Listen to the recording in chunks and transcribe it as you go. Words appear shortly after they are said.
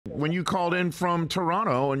when you called in from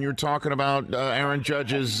Toronto and you're talking about Aaron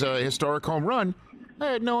Judge's historic home run,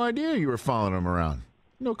 I had no idea you were following him around.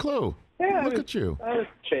 No clue. Yeah, Look at you. I was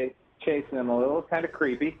chasing him a little, kind of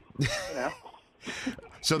creepy, you know.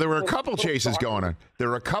 So there were a couple chases going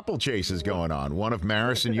on. One of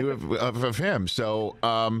Maris and you of him. So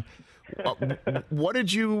what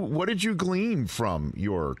did you glean from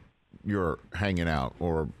your hanging out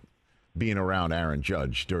or being around Aaron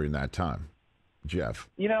Judge during that time, Jeff?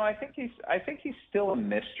 You know, I think he's still a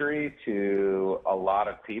mystery to a lot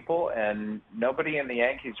of people, and nobody in the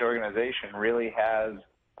Yankees organization really has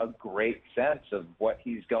a great sense of what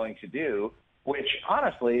he's going to do, which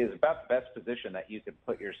honestly is about the best position that you could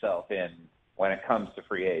put yourself in when it comes to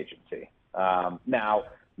free agency. Now,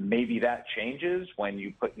 maybe that changes when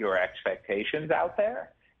you put your expectations out there,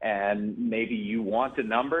 and maybe you want a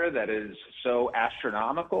number that is so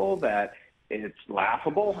astronomical that it's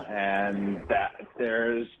laughable and that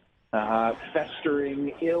there's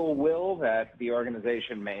festering ill will that the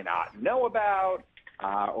organization may not know about,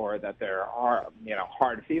 or that there are,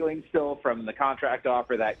 hard feelings still from the contract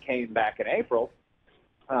offer that came back in April.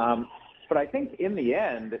 But I think in the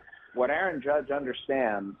end, what Aaron Judge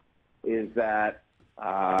understands is that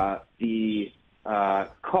the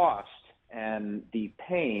cost and the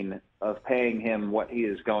pain of paying him what he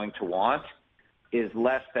is going to want is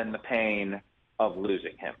less than the pain of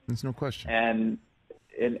losing him. There's no question. And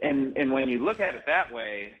when you look at it that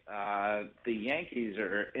way, the Yankees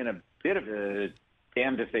are in a bit of a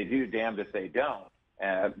damned if they do, damned if they don't.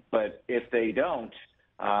 But if they don't,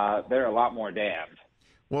 they're a lot more damned.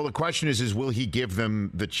 Well, the question is will he give them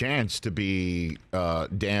the chance to be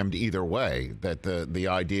damned either way? That the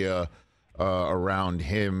idea around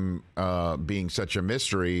him being such a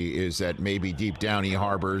mystery is that maybe deep down he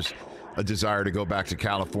harbors a desire to go back to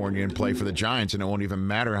California and play for the Giants, and it won't even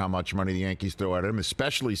matter how much money the Yankees throw at him,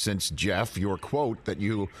 especially since, Jeff, your quote that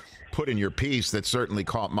you put in your piece that certainly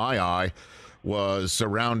caught my eye was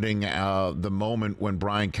surrounding the moment when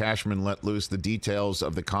Brian Cashman let loose the details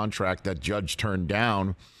of the contract that Judge turned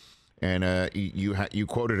down. And you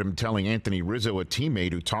quoted him telling Anthony Rizzo, a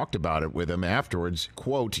teammate who talked about it with him afterwards,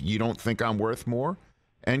 quote, "You don't think I'm worth more?"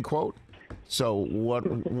 End quote. So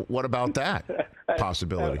what about that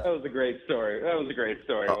possibility? That was a great story.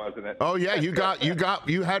 Wasn't it? Oh yeah,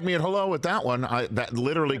 you had me at hello with that one. That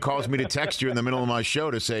literally caused me to text you in the middle of my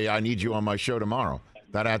show to say I need you on my show tomorrow.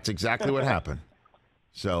 That's exactly what happened.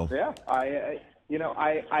 So yeah,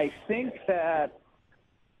 I think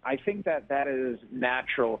that is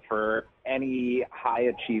natural for any high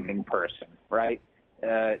achieving person, right?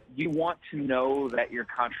 You want to know that your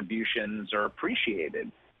contributions are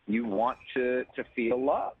appreciated. You want to feel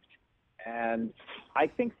loved. And I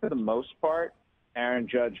think for the most part, Aaron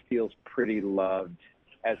Judge feels pretty loved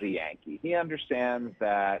as a Yankee. He understands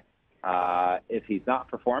that if he's not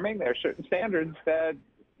performing, there are certain standards that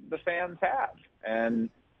the fans have. And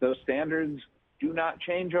those standards do not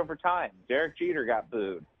change over time. Derek Jeter got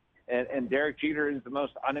booed. And Derek Jeter is the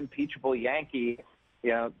most unimpeachable Yankee,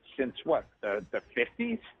 since what, the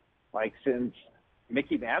 50s? Like since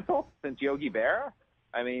Mickey Mantle, since Yogi Berra?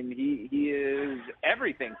 I mean, he is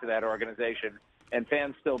everything to that organization, and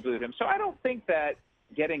fans still booed him. So I don't think that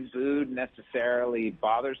getting booed necessarily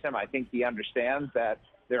bothers him. I think he understands that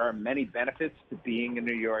there are many benefits to being a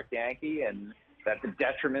New York Yankee and that the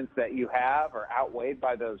detriments that you have are outweighed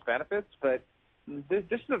by those benefits. But this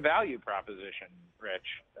is a value proposition,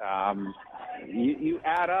 Rich. You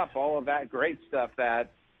add up all of that great stuff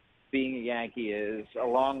that being a Yankee is,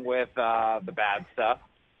 along with the bad stuff,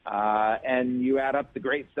 and you add up the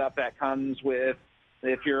great stuff that comes with,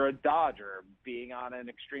 if you're a Dodger, being on an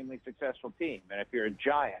extremely successful team, and if you're a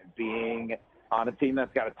Giant, being on a team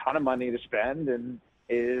that's got a ton of money to spend and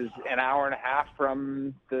is an hour and a half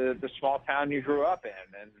from the small town you grew up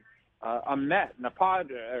in, and a Met and a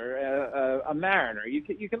Padre or a Mariner. You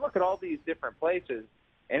can look at all these different places,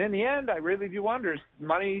 and in the end, I really do wonder, is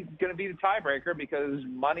money going to be the tiebreaker? Because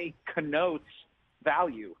money connotes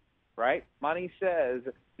value, right? Money says,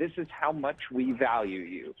 this is how much we value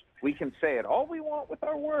you. We can say it all we want with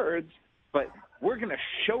our words, but we're going to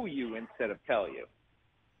show you instead of tell you.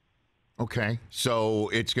 Okay, so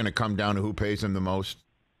it's going to come down to who pays him the most,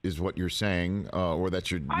 is what you're saying, or that's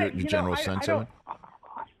your general sense of it?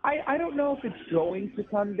 I don't know if it's going to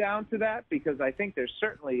come down to that, because I think there's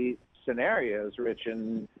certainly scenarios, Rich,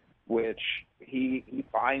 in which he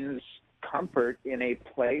finds comfort in a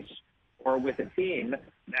place or with a team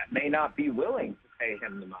that may not be willing to pay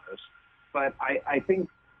him the most. But I think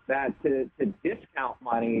that to discount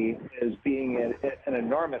money as being an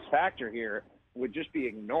enormous factor here would just be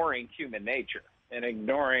ignoring human nature and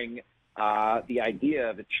ignoring the idea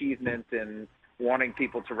of achievement and wanting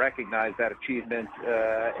people to recognize that achievement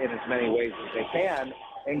in as many ways as they can,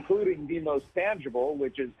 including the most tangible,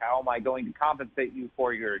 which is how am I going to compensate you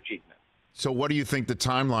for your achievement. So what do you think the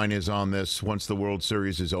timeline is on this once the World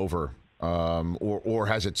Series is over? Or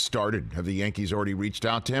has it started? Have the Yankees already reached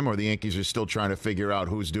out to him, or the Yankees are still trying to figure out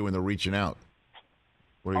who's doing the reaching out?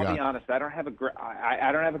 I'll be honest. I don't have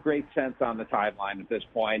a great sense on the timeline at this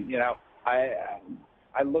point. You know,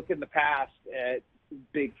 I look in the past at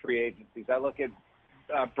big free agencies. I look at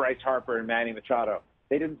Bryce Harper and Manny Machado.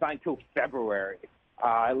 They didn't sign till February.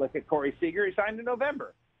 I look at Corey Seager. He signed in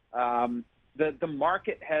November. The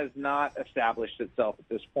market has not established itself at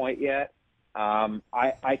this point yet.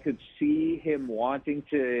 I could see him wanting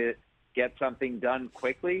to get something done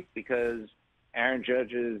quickly because Aaron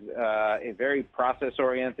Judge is a very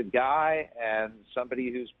process-oriented guy and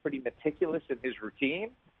somebody who's pretty meticulous in his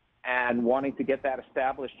routine, and wanting to get that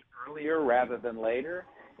established earlier rather than later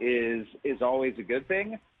is always a good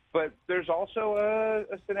thing. But there's also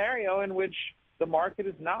a scenario in which the market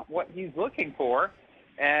is not what he's looking for,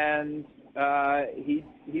 and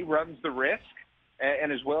he runs the risk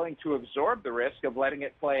and is willing to absorb the risk of letting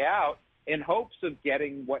it play out in hopes of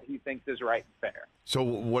getting what he thinks is right and fair. So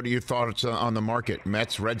what are your thoughts on the market?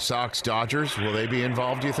 Mets, Red Sox, Dodgers, will they be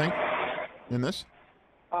involved, do you think, in this?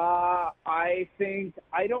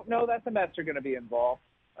 I don't know that the Mets are going to be involved.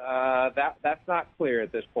 That's not clear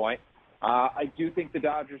at this point. I do think the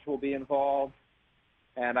Dodgers will be involved,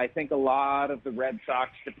 and I think a lot of the Red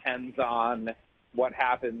Sox depends on what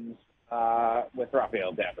happens with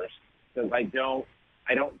Rafael Devers, because I don't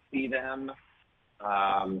see them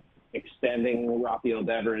extending Rafael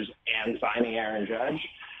Devers and signing Aaron Judge.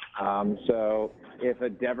 So if a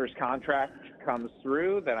Devers contract comes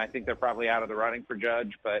through, then I think they're probably out of the running for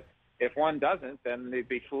Judge. But if one doesn't, then they'd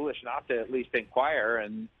be foolish not to at least inquire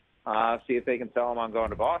and see if they can sell him on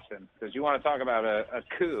going to Boston. Because you want to talk about a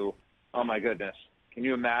coup. Oh, my goodness. Can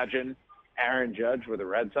you imagine Aaron Judge with the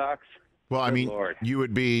Red Sox? Well, I mean, Lord. You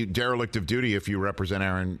would be derelict of duty if you represent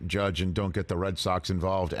Aaron Judge and don't get the Red Sox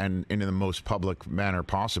involved and in the most public manner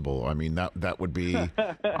possible. I mean, that would be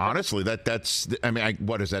honestly that's. I mean,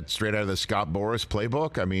 what is that straight out of the Scott Boras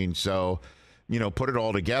playbook? I mean, so put it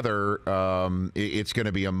all together. It's going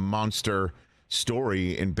to be a monster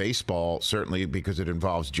story in baseball, certainly because it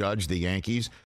involves Judge, the Yankees.